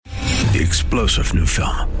The explosive new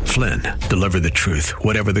film, Flynn, deliver the truth,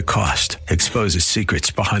 whatever the cost, exposes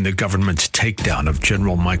secrets behind the government's takedown of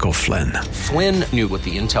General Michael Flynn. Flynn knew what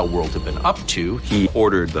the intel world had been up to. He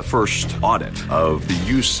ordered the first audit of the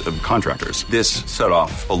use of contractors. This set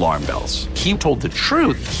off alarm bells. He told the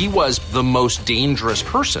truth. He was the most dangerous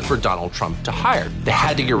person for Donald Trump to hire. They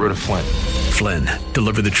had to get rid of Flynn. Flynn,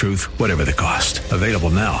 deliver the truth, whatever the cost. Available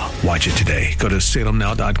now. Watch it today. Go to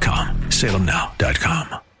salemnow.com.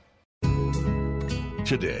 salemnow.com.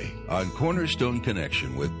 Today on Cornerstone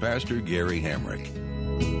Connection with Pastor Gary Hamrick.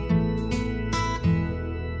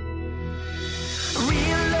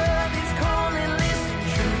 Real love is calling, listen,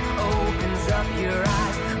 truth opens up your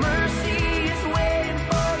eyes. Mercy is waiting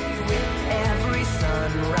for you with every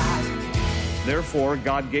sunrise. Therefore,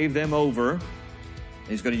 God gave them over.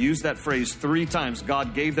 He's going to use that phrase 3 times.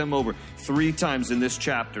 God gave them over 3 times in this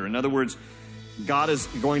chapter. In other words, God is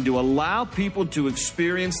going to allow people to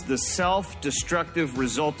experience the self-destructive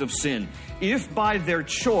result of sin. If by their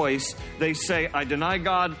choice they say, I deny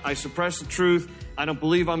God, I suppress the truth, I don't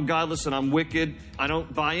believe I'm godless and I'm wicked, I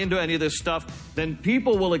don't buy into any of this stuff, then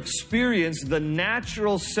people will experience the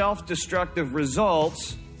natural self-destructive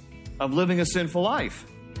results of living a sinful life.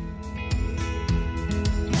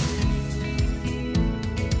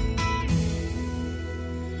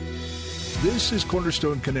 This is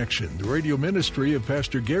Cornerstone Connection, the radio ministry of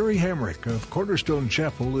Pastor Gary Hamrick of Cornerstone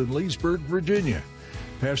Chapel in Leesburg, Virginia.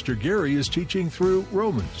 Pastor Gary is teaching through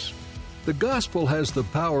Romans. The gospel has the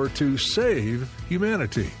power to save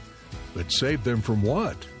humanity. But save them from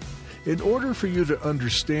what? In order for you to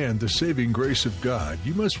understand the saving grace of God,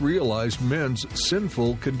 you must realize men's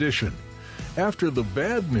sinful condition. After the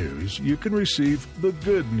bad news, you can receive the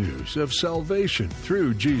good news of salvation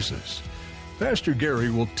through Jesus. Pastor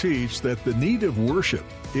Gary will teach that the need of worship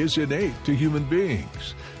is innate to human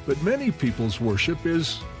beings, but many people's worship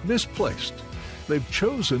is misplaced. They've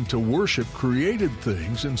chosen to worship created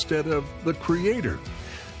things instead of the Creator.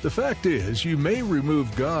 The fact is, you may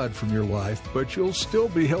remove God from your life, but you'll still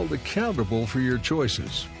be held accountable for your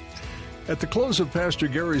choices. At the close of Pastor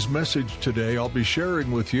Gary's message today, I'll be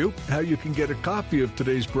sharing with you how you can get a copy of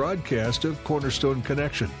today's broadcast of Cornerstone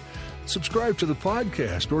Connection. Subscribe to the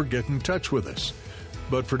podcast or get in touch with us.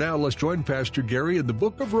 But for now, let's join Pastor Gary in the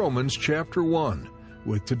book of Romans, chapter 1,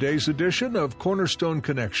 with today's edition of Cornerstone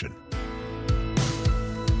Connection.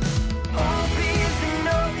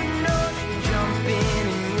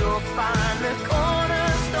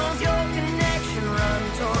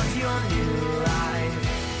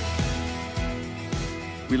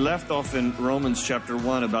 We left off in Romans chapter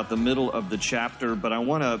 1 about the middle of the chapter, but I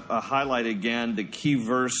want to highlight again the key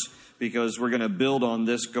verse because we're going to build on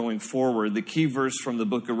this going forward. The key verse from the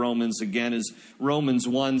book of Romans, again, is Romans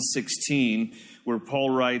 1:16, where Paul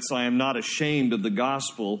writes, I am not ashamed of the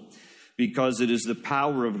gospel because it is the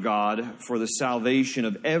power of God for the salvation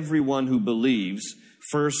of everyone who believes,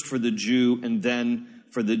 first for the Jew and then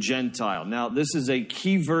for the Gentile. Now, this is a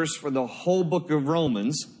key verse for the whole book of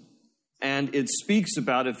Romans, and it speaks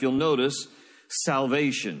about, if you'll notice,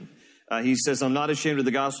 salvation. He says, I'm not ashamed of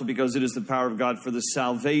the gospel because it is the power of God for the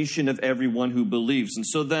salvation of everyone who believes. And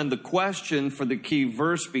so then the question for the key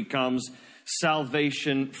verse becomes,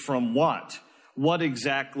 salvation from what? What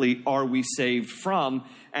exactly are we saved from?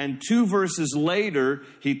 And 2 verses later,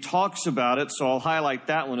 he talks about it, so I'll highlight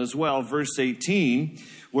that one as well. Verse 18,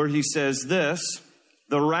 where he says this,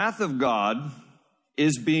 the wrath of God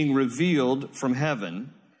is being revealed from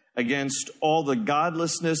heaven against all the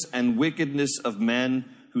godlessness and wickedness of men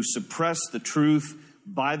who suppress the truth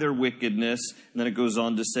by their wickedness. And then it goes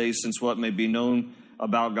on to say, since what may be known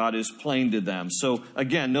about God is plain to them. So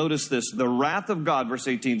again, notice this, the wrath of God, verse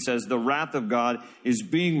 18 says, the wrath of God is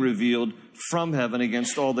being revealed from heaven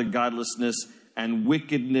against all the godlessness and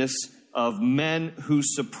wickedness of men who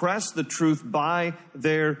suppress the truth by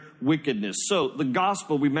their wickedness. So the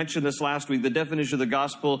gospel, we mentioned this last week, the definition of the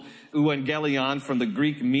gospel, euangelion, from the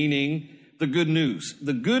Greek meaning the good news.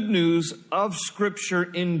 The good news of Scripture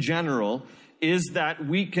in general is that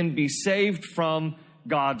we can be saved from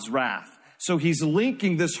God's wrath. So he's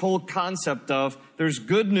linking this whole concept of there's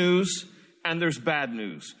good news and there's bad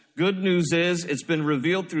news. Good news is it's been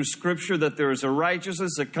revealed through Scripture that there is a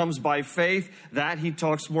righteousness that comes by faith. That he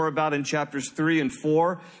talks more about in chapters 3 and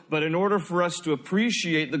 4. But in order for us to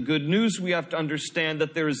appreciate the good news, we have to understand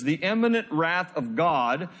that there is the imminent wrath of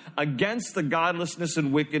God against the godlessness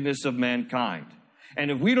and wickedness of mankind. And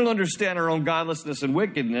if we don't understand our own godlessness and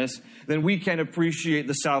wickedness, then we can't appreciate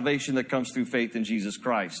the salvation that comes through faith in Jesus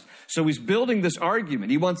Christ. So he's building this argument.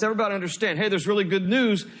 He wants everybody to understand, hey, there's really good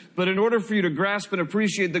news, but in order for you to grasp and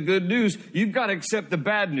appreciate the good news, you've got to accept the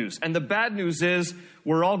bad news. And the bad news is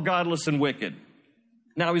we're all godless and wicked.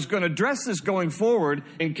 Now, he's going to address this going forward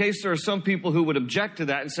in case there are some people who would object to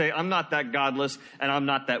that and say, I'm not that godless and I'm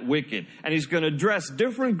not that wicked. And he's going to address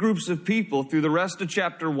different groups of people through the rest of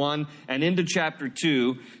chapter 1 and into chapter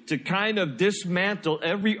 2 to kind of dismantle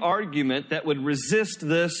every argument that would resist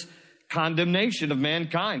this condemnation of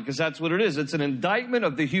mankind, because that's what it is. It's an indictment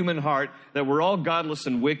of the human heart that we're all godless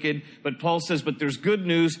and wicked. But Paul says, but there's good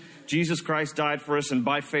news. Jesus Christ died for us, and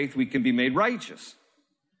by faith we can be made righteous.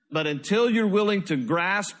 But until you're willing to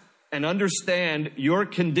grasp and understand your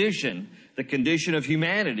condition, the condition of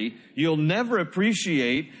humanity, you'll never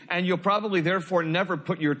appreciate, and you'll probably therefore never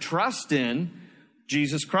put your trust in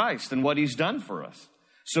Jesus Christ and what he's done for us.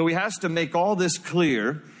 So he has to make all this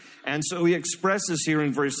clear. And so he expresses here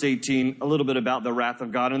in verse 18 a little bit about the wrath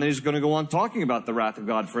of God, and then he's going to go on talking about the wrath of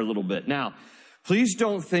God for a little bit. Now, please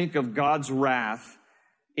don't think of God's wrath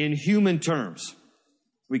in human terms.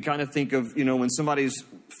 We kind of think of, when somebody's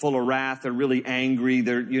full of wrath, they're really angry,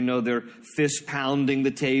 they're fist pounding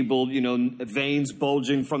the table, veins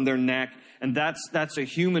bulging from their neck, and that's a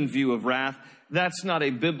human view of wrath. That's not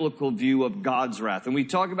a biblical view of God's wrath. And we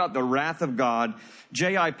talk about the wrath of God.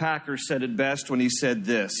 J.I. Packer said it best when he said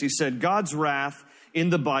this. He said, God's wrath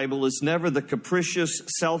in the Bible is never the capricious,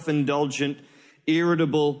 self-indulgent,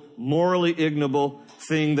 irritable, morally ignoble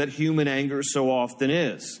thing that human anger so often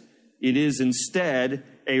is. It is instead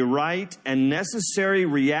a right and necessary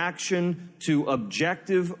reaction to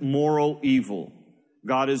objective moral evil.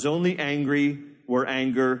 God is only angry where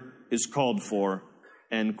anger is called for,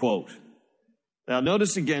 end quote. Now,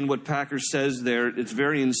 notice again what Packer says there. It's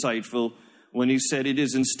very insightful when he said it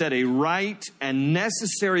is instead a right and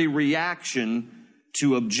necessary reaction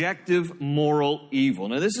to objective moral evil.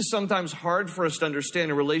 Now, this is sometimes hard for us to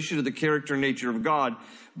understand in relation to the character and nature of God,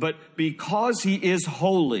 but because he is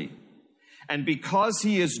holy and because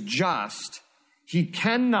he is just, he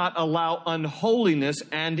cannot allow unholiness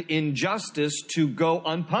and injustice to go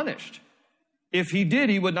unpunished. If he did,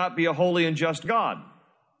 he would not be a holy and just God.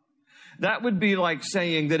 That would be like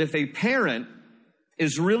saying that if a parent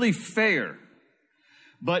is really fair,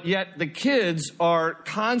 but yet the kids are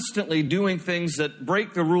constantly doing things that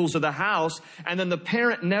break the rules of the house, and then the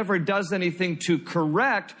parent never does anything to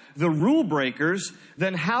correct the rule breakers,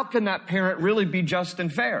 then how can that parent really be just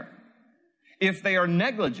and fair? If they are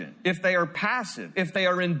negligent, if they are passive, if they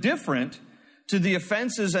are indifferent to the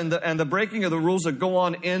offenses and the breaking of the rules that go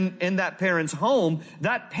on in that parent's home,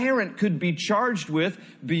 that parent could be charged with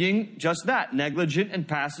being just that, negligent and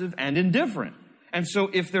passive and indifferent. And so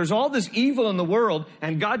if there's all this evil in the world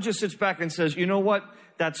and God just sits back and says, you know what,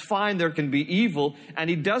 that's fine, there can be evil, and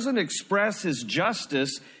he doesn't express his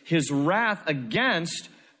justice, his wrath against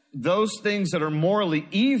those things that are morally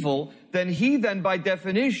evil, then he by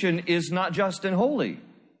definition is not just and holy.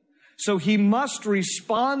 So he must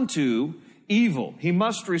respond to evil. He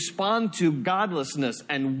must respond to godlessness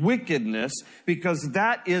and wickedness, because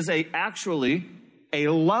that is actually a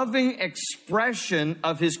loving expression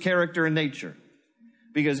of his character and nature.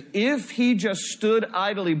 Because if he just stood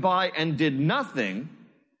idly by and did nothing,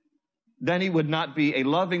 then he would not be a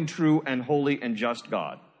loving, true, and holy and just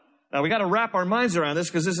God. Now, we got to wrap our minds around this,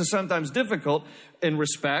 because this is sometimes difficult in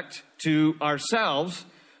respect to ourselves.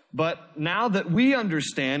 But now that we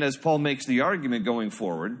understand, as Paul makes the argument going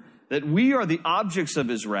forward, that we are the objects of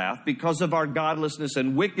his wrath because of our godlessness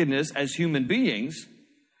and wickedness as human beings,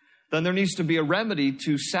 then there needs to be a remedy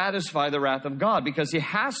to satisfy the wrath of God, because he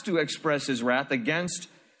has to express his wrath against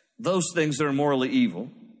those things that are morally evil.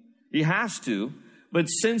 He has to. But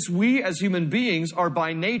since we as human beings are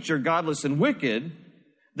by nature godless and wicked,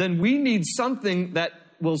 then we need something that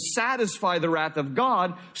will satisfy the wrath of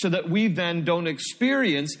God so that we then don't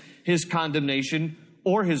experience his condemnation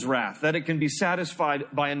or his wrath, that it can be satisfied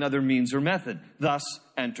by another means or method. Thus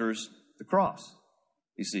enters the cross,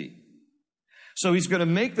 you see. So he's going to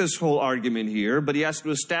make this whole argument here, but he has to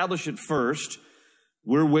establish it first.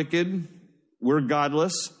 We're wicked. We're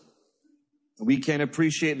godless. We can't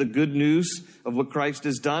appreciate the good news of what Christ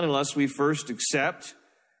has done unless we first accept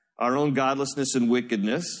our own godlessness and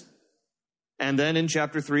wickedness. And then in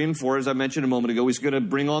chapter 3 and 4, as I mentioned a moment ago, he's going to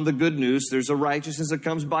bring on the good news. There's a righteousness that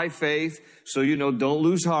comes by faith. So, don't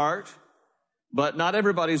lose heart. But not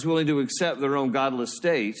everybody's willing to accept their own godless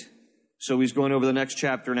state. So he's going over the next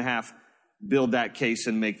chapter and a half build that case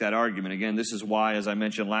and make that argument. Again, this is why, as I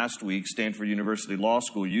mentioned last week, Stanford University Law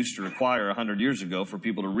School used to require 100 years ago for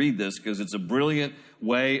people to read this, because it's a brilliant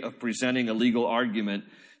way of presenting a legal argument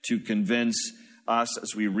to convince us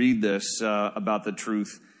as we read this about the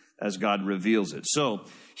truth as God reveals it. So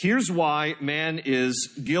here's why man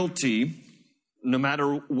is guilty, no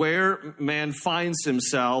matter where man finds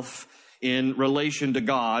himself in relation to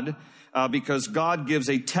God, because God gives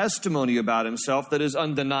a testimony about himself that is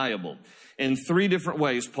undeniable. In three different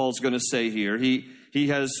ways, Paul's going to say here. He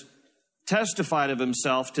has testified of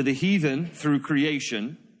himself to the heathen through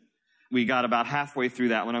creation. We got about halfway through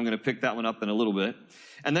that one. I'm going to pick that one up in a little bit.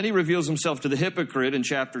 And then he reveals himself to the hypocrite in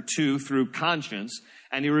chapter 2 through conscience.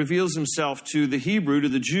 And he reveals himself to the Hebrew, to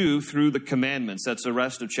the Jew, through the commandments. That's the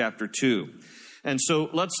rest of chapter 2. And so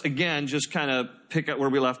let's, again, just kind of pick up where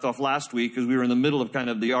we left off last week, because we were in the middle of kind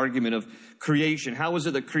of the argument of creation. How is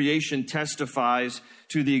it that creation testifies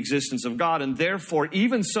to the existence of God? And therefore,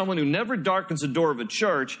 even someone who never darkens the door of a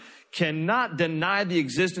church cannot deny the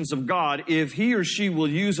existence of God if he or she will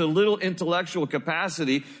use a little intellectual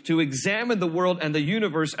capacity to examine the world and the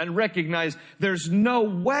universe and recognize there's no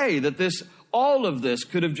way that all of this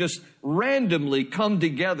could have just randomly come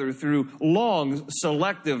together through long,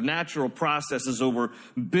 selective natural processes over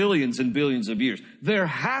billions and billions of years. There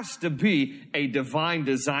has to be a divine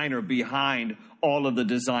designer behind all of the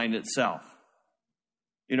design itself.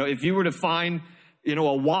 You know, if you were to find,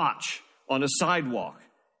 a watch on a sidewalk,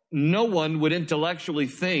 no one would intellectually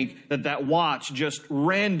think that watch just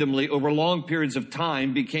randomly over long periods of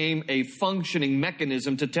time became a functioning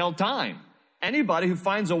mechanism to tell time. Anybody who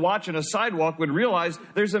finds a watch on a sidewalk would realize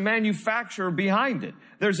there's a manufacturer behind it.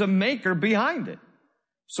 There's a maker behind it.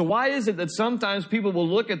 So why is it that sometimes people will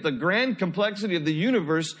look at the grand complexity of the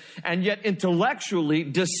universe and yet intellectually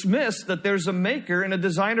dismiss that there's a maker and a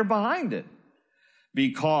designer behind it?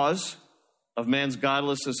 Because of man's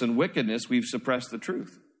godlessness and wickedness, we've suppressed the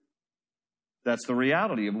truth. That's the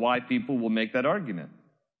reality of why people will make that argument,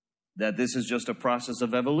 that this is just a process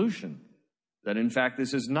of evolution. That in fact,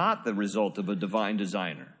 this is not the result of a divine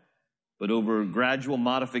designer, but over gradual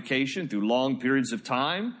modification through long periods of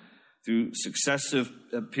time, through successive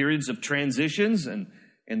periods of transitions, and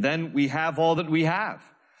then we have all that we have.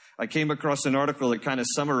 I came across an article that kind of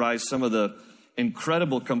summarized some of the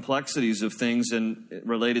incredible complexities of things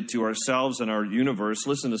related to ourselves and our universe.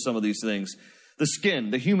 Listen to some of these things. The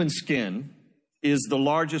skin, the human skin, is the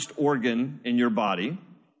largest organ in your body.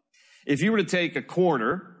 If you were to take a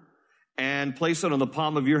quarter and place it on the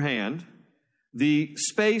palm of your hand, the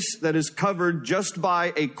space that is covered just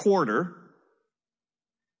by a quarter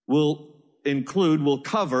will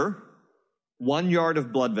cover 1 yard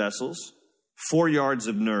of blood vessels, 4 yards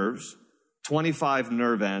of nerves, 25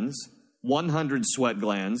 nerve ends, 100 sweat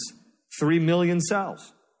glands, 3 million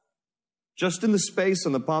cells. Just in the space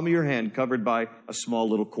on the palm of your hand covered by a small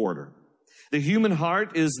little quarter. The human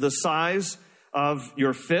heart is the size of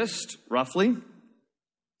your fist, roughly.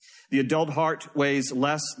 The adult heart weighs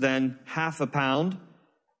less than half a pound,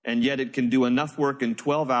 and yet it can do enough work in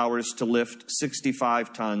 12 hours to lift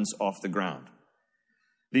 65 tons off the ground.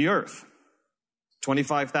 The earth,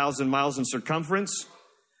 25,000 miles in circumference,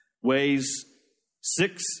 weighs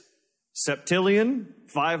 6 septillion,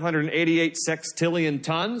 588 sextillion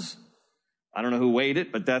tons. I don't know who weighed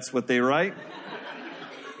it, but that's what they write.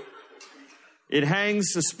 It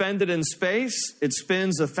hangs suspended in space. It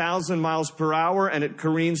spins 1,000 miles per hour, and it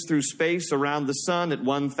careens through space around the sun at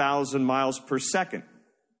 1,000 miles per second.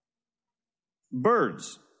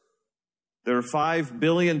 Birds. There are 5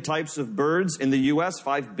 billion types of birds in the U.S.,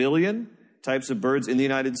 5 billion types of birds in the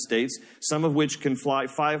United States, some of which can fly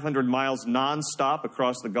 500 miles nonstop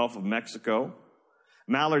across the Gulf of Mexico.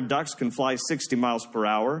 Mallard ducks can fly 60 miles per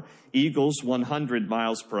hour, eagles 100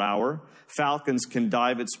 miles per hour, falcons can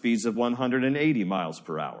dive at speeds of 180 miles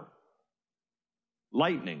per hour.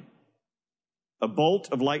 Lightning. A bolt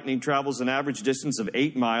of lightning travels an average distance of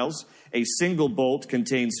 8 miles. A single bolt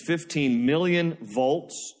contains 15 million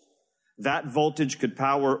volts. That voltage could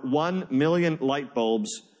power 1 million light bulbs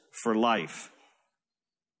for life.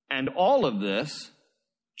 And all of this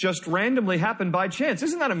just randomly happened by chance.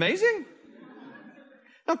 Isn't that amazing?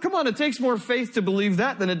 Now, come on, it takes more faith to believe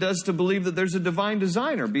that than it does to believe that there's a divine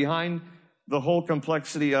designer behind the whole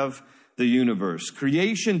complexity of the universe.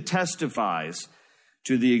 Creation testifies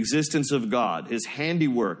to the existence of God. His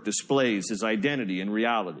handiwork displays his identity and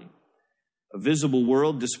reality. A visible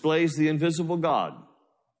world displays the invisible God.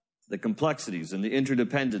 The complexities and the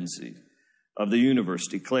interdependency of the universe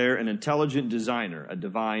declare an intelligent designer, a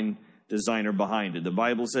divine designer behind it. The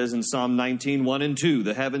Bible says in Psalm 19, 1 and 2,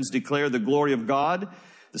 the heavens declare the glory of God.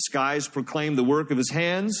 The skies proclaim the work of his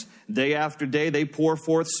hands. Day after day they pour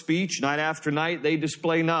forth speech. Night after night they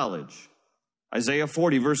display knowledge. Isaiah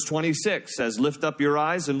 40 verse 26 says, lift up your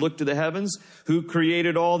eyes and look to the heavens. Who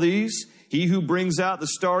created all these? He who brings out the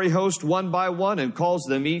starry host one by one and calls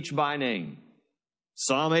them each by name.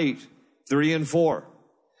 Psalm 8, 3 and 4.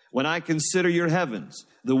 When I consider your heavens,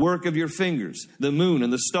 the work of your fingers, the moon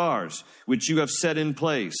and the stars, which you have set in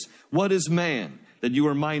place, what is man that you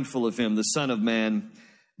are mindful of him, the Son of Man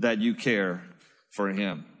that you care for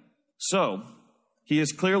him? So, he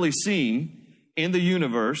is clearly seen in the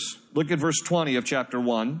universe. Look at verse 20 of chapter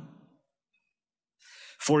 1.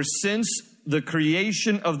 For since the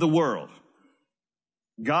creation of the world,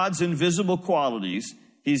 God's invisible qualities,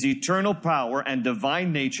 his eternal power and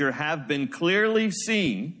divine nature have been clearly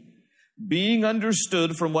seen, being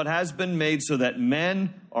understood from what has been made, so that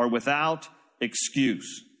men are without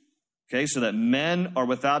excuse. Okay, so that men are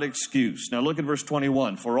without excuse. Now look at verse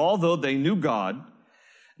 21. For although they knew God,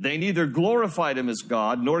 they neither glorified him as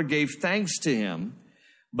God nor gave thanks to him,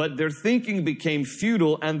 but their thinking became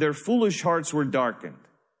futile and their foolish hearts were darkened.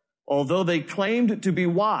 Although they claimed to be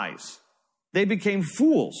wise, they became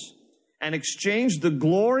fools and exchanged the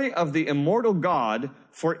glory of the immortal God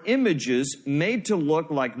for images made to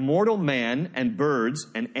look like mortal man and birds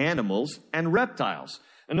and animals and reptiles.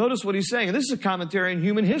 And notice what he's saying. And this is a commentary on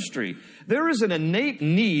human history. There is an innate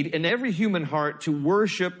need in every human heart to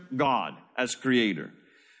worship God as creator.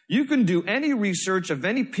 You can do any research of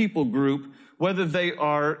any people group, whether they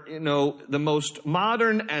are, the most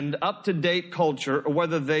modern and up-to-date culture, or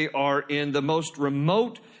whether they are in the most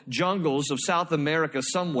remote jungles of South America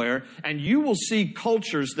somewhere, and you will see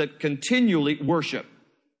cultures that continually worship.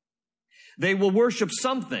 They will worship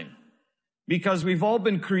something, because we've all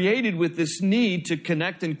been created with this need to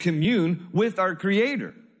connect and commune with our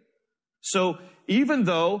Creator. So even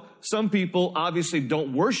though some people obviously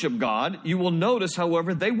don't worship God, you will notice,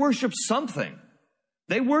 however, they worship something.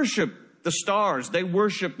 They worship the stars. They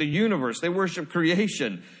worship the universe. They worship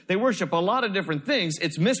creation. They worship a lot of different things.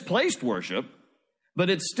 It's misplaced worship, but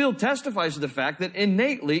it still testifies to the fact that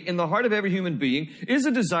innately in the heart of every human being is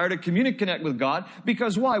a desire to communicate, connect with God.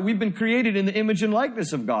 Because why? We've been created in the image and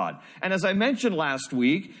likeness of God. And as I mentioned last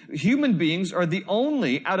week, human beings are the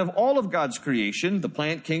only, out of all of God's creation, the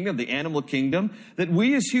plant kingdom, the animal kingdom, that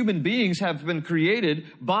we as human beings have been created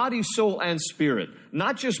body, soul, and spirit.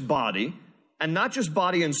 Not just body, and not just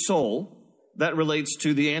body and soul. That relates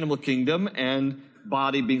to the animal kingdom and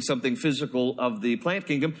body being something physical of the plant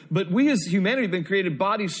kingdom, but we as humanity have been created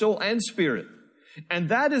body, soul, and spirit. And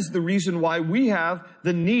that is the reason why we have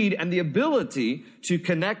the need and the ability to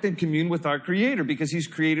connect and commune with our Creator, because he's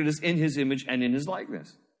created us in his image and in his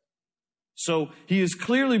likeness. So he is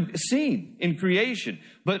clearly seen in creation,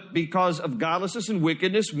 but because of godlessness and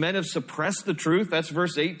wickedness, men have suppressed the truth. That's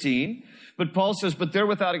verse 18. But Paul says, but they're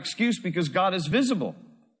without excuse because God is visible.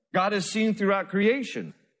 God is seen throughout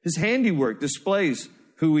creation. His handiwork displays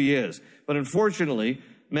who he is. But unfortunately,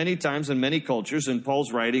 many times in many cultures, in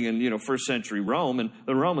Paul's writing in, first century Rome, and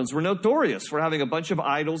the Romans were notorious for having a bunch of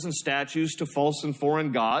idols and statues to false and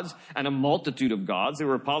foreign gods and a multitude of gods. They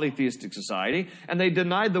were a polytheistic society, and they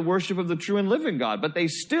denied the worship of the true and living God. But they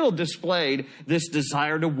still displayed this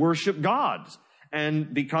desire to worship gods.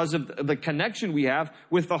 And because of the connection we have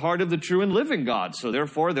with the heart of the true and living God. So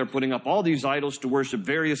therefore, they're putting up all these idols to worship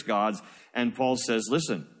various gods. And Paul says,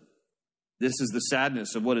 listen, this is the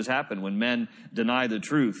sadness of what has happened when men deny the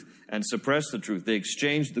truth and suppress the truth. They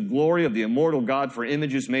exchange the glory of the immortal God for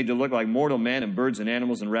images made to look like mortal man and birds and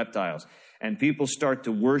animals and reptiles. And people start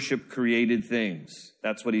to worship created things.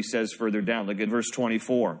 That's what he says further down. Look at verse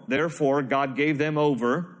 24. Therefore, God gave them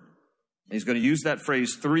over. He's going to use that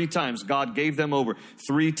phrase 3 times. God gave them over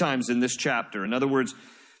 3 times in this chapter. In other words,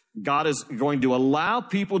 God is going to allow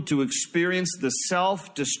people to experience the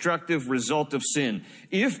self-destructive result of sin.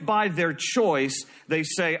 If by their choice they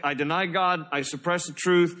say, I deny God, I suppress the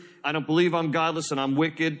truth, I don't believe I'm godless and I'm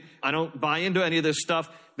wicked, I don't buy into any of this stuff,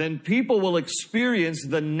 then people will experience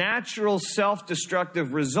the natural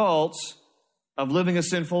self-destructive results of living a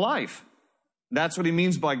sinful life. That's what he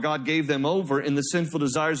means by God gave them over in the sinful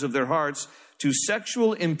desires of their hearts to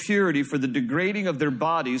sexual impurity for the degrading of their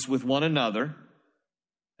bodies with one another.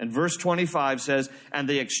 And verse 25 says, and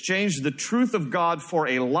they exchanged the truth of God for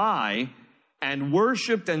a lie and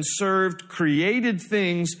worshiped and served created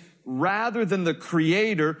things rather than the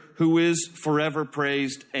Creator who is forever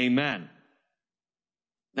praised. Amen.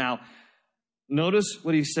 Now, notice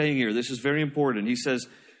what he's saying here. This is very important. He says,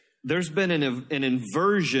 there's been an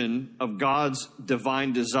inversion of God's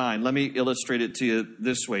divine design. Let me illustrate it to you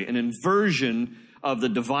this way. An inversion of the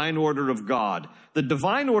divine order of God. The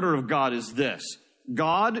divine order of God is this.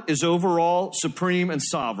 God is overall supreme and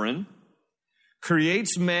sovereign,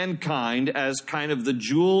 creates mankind as kind of the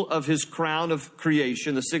jewel of his crown of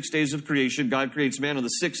creation, the 6 days of creation. God creates man on the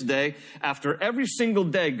sixth day. After every single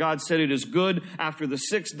day, God said it is good. After the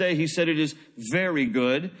sixth day, he said it is very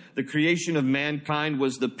good. The creation of mankind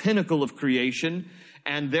was the pinnacle of creation.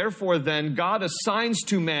 And therefore, then, God assigns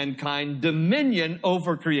to mankind dominion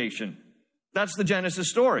over creation. That's the Genesis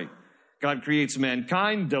story. God creates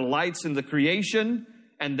mankind, delights in the creation,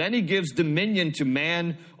 and then he gives dominion to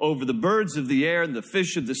man over the birds of the air and the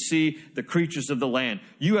fish of the sea, the creatures of the land.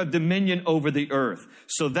 You have dominion over the earth.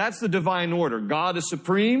 So that's the divine order. God is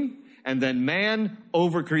supreme, and then man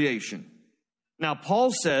over creation. Now,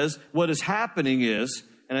 Paul says what is happening is,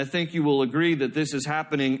 and I think you will agree that this is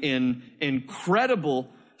happening in incredible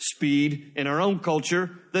speed in our own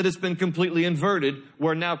culture, that it's been completely inverted,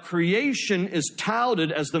 where now creation is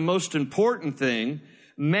touted as the most important thing,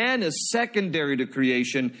 man is secondary to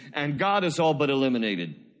creation, and God is all but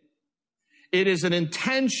eliminated. It is an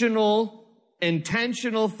intentional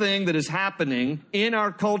thing that is happening in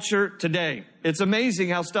our culture today. It's amazing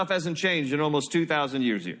how stuff hasn't changed in almost 2,000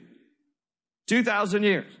 years here. 2,000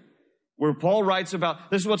 years. Where Paul writes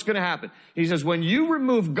about, this is what's going to happen. He says, when you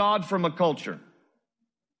remove God from a culture,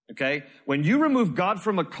 okay, when you remove God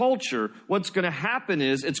from a culture, what's going to happen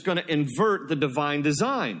is it's going to invert the divine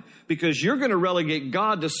design, because you're going to relegate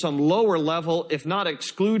God to some lower level, if not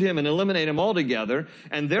exclude him and eliminate him altogether.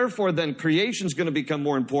 And therefore, then creation's going to become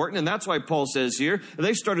more important. And that's why Paul says here,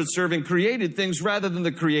 they started serving created things rather than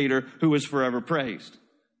the Creator who is forever praised.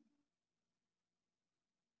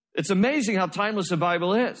 It's amazing how timeless the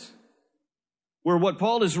Bible is, where what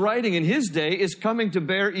Paul is writing in his day is coming to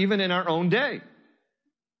bear even in our own day.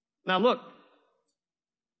 Now look,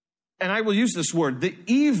 and I will use this word, the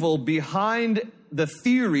evil behind the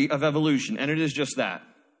theory of evolution, and it is just that,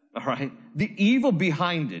 all right? The evil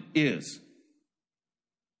behind it is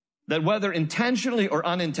that whether intentionally or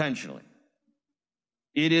unintentionally,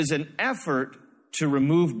 it is an effort to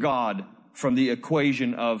remove God from the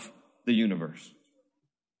equation of the universe.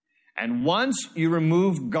 And once you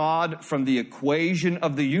remove God from the equation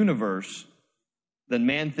of the universe, then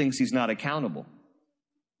man thinks he's not accountable.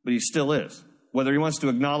 But he still is. Whether he wants to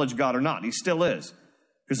acknowledge God or not, he still is.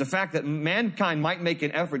 Because the fact that mankind might make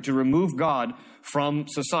an effort to remove God from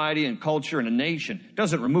society and culture and a nation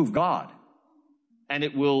doesn't remove God. And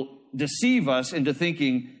it will deceive us into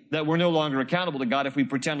thinking that we're no longer accountable to God if we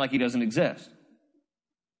pretend like he doesn't exist.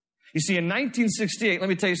 You see, in 1968, let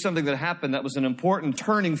me tell you something that happened that was an important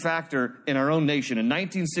turning factor in our own nation. In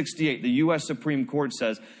 1968, the U.S. Supreme Court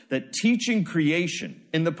says that teaching creation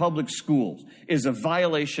in the public schools is a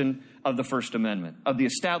violation of the First Amendment, of the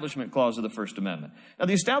Establishment Clause of the First Amendment. Now,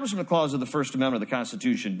 the Establishment Clause of the First Amendment of the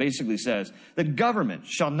Constitution basically says that government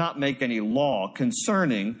shall not make any law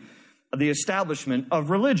concerning the establishment of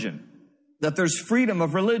religion, that there's freedom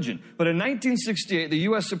of religion. But in 1968, the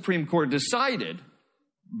U.S. Supreme Court decided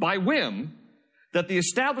by whim that the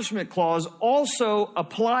Establishment Clause also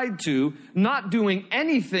applied to not doing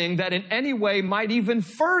anything that in any way might even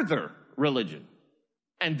further religion.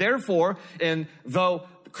 And therefore, and though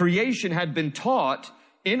creation had been taught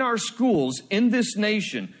in our schools in this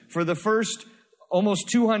nation for the first almost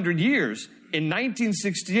 200 years, in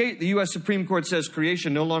 1968, the U.S. Supreme Court says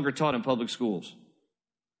creation no longer taught in public schools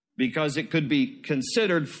because it could be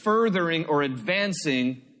considered furthering or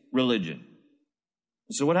advancing religion.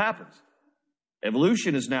 So what happens?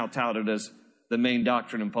 Evolution is now touted as the main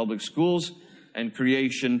doctrine in public schools, and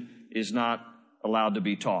creation is not allowed to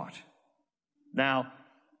be taught. Now,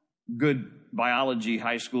 good biology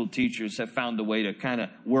high school teachers have found a way to kind of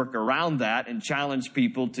work around that and challenge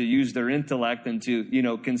people to use their intellect and to,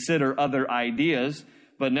 consider other ideas.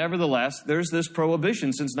 But nevertheless, there's this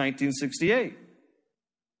prohibition since 1968.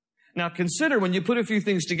 Now consider, when you put a few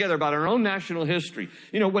things together about our own national history,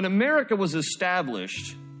 when America was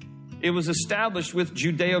established, it was established with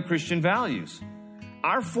Judeo-Christian values.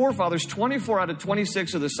 Our forefathers, 24 out of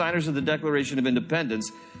 26 of the signers of the Declaration of Independence,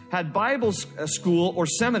 had Bible school or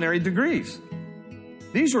seminary degrees.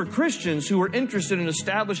 These were Christians who were interested in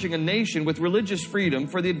establishing a nation with religious freedom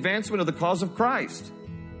for the advancement of the cause of Christ.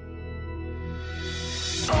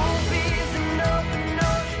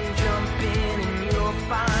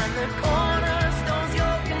 Find the cornerstones,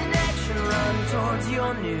 your connection, run towards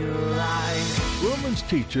your new life. Romans Romans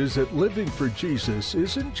teaches that living for Jesus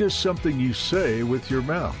isn't just something you say with your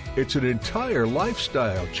mouth. It's an entire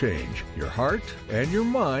lifestyle change. Your heart and your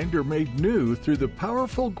mind are made new through the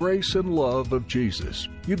powerful grace and love of Jesus.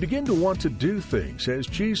 You begin to want to do things as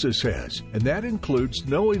Jesus has, and that includes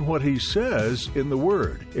knowing what He says in the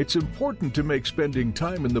Word. It's important to make spending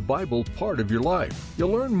time in the Bible part of your life.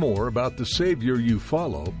 You'll learn more about the Savior you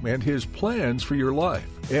follow and His plans for your life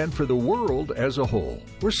and for the world as a whole.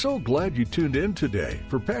 We're so glad you tuned in today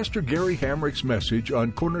for Pastor Gary Hamrick's message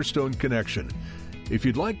on Cornerstone Connection. If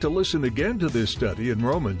you'd like to listen again to this study in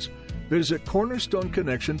Romans, visit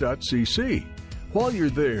cornerstoneconnection.cc. While you're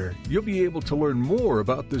there, you'll be able to learn more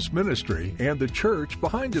about this ministry and the church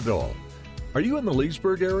behind it all. Are you in the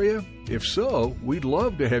Leesburg area? If so, we'd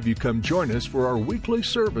love to have you come join us for our weekly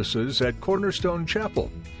services at Cornerstone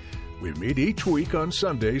Chapel. We meet each week on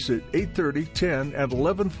Sundays at 8:30, 10, and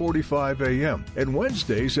 11:45 a.m., and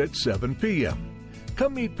Wednesdays at 7 p.m.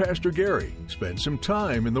 Come meet Pastor Gary, spend some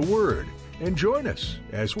time in the Word, and join us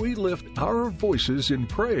as we lift our voices in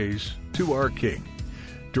praise to our King.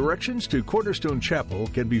 Directions to Cornerstone Chapel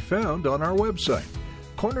can be found on our website,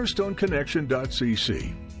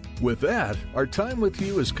 cornerstoneconnection.cc. With that, our time with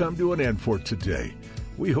you has come to an end for today.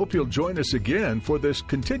 We hope you'll join us again for this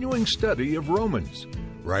continuing study of Romans,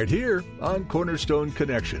 right here on Cornerstone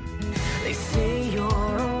Connection. They say you're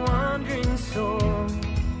a wandering soul,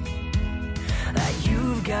 that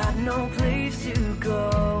you've got no place to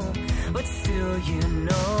go, but still you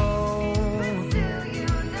know,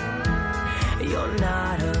 you're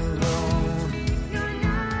not alone.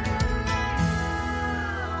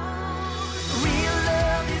 Real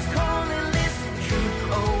love is calling, listen,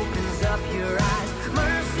 truth opens up your eyes.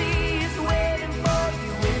 Mercy is waiting for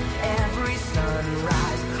you with every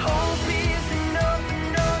sunrise. Hope is an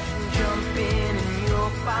open ocean, jump in and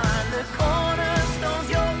you'll find the cornerstones,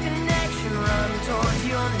 your connection, run towards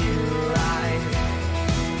your new life.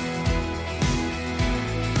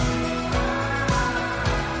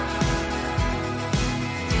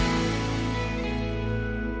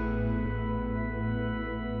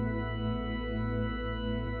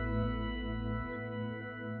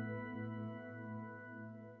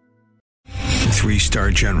 Three-star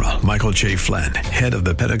General Michael J. Flynn, head of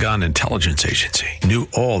the Pentagon Intelligence Agency, knew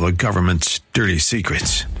all the government's dirty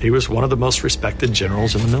secrets. He was one of the most respected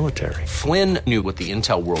generals in the military. Flynn knew what the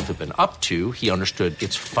intel world had been up to. He understood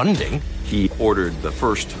its funding. He ordered the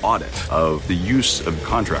first audit of the use of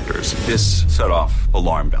contractors. This set off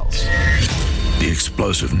alarm bells. The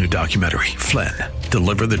explosive new documentary, Flynn,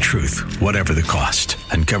 Deliver the Truth, Whatever the Cost,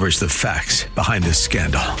 uncovers the facts behind this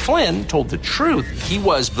scandal. Flynn told the truth. He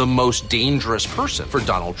was the most dangerous person for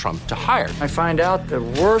Donald Trump to hire. I find out the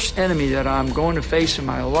worst enemy that I'm going to face in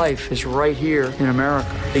my life is right here in America.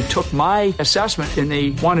 They took my assessment and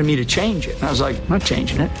they wanted me to change it. And I was like, I'm not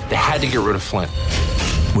changing it. They had to get rid of Flynn.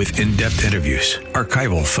 With in-depth interviews,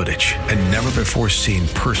 archival footage, and never-before-seen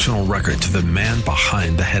personal records of the man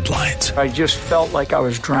behind the headlines. I just felt like I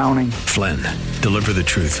was drowning. Flynn, Deliver the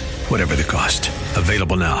Truth, Whatever the Cost.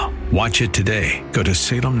 Available now. Watch it today. Go to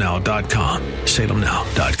salemnow.com.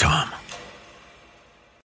 salemnow.com.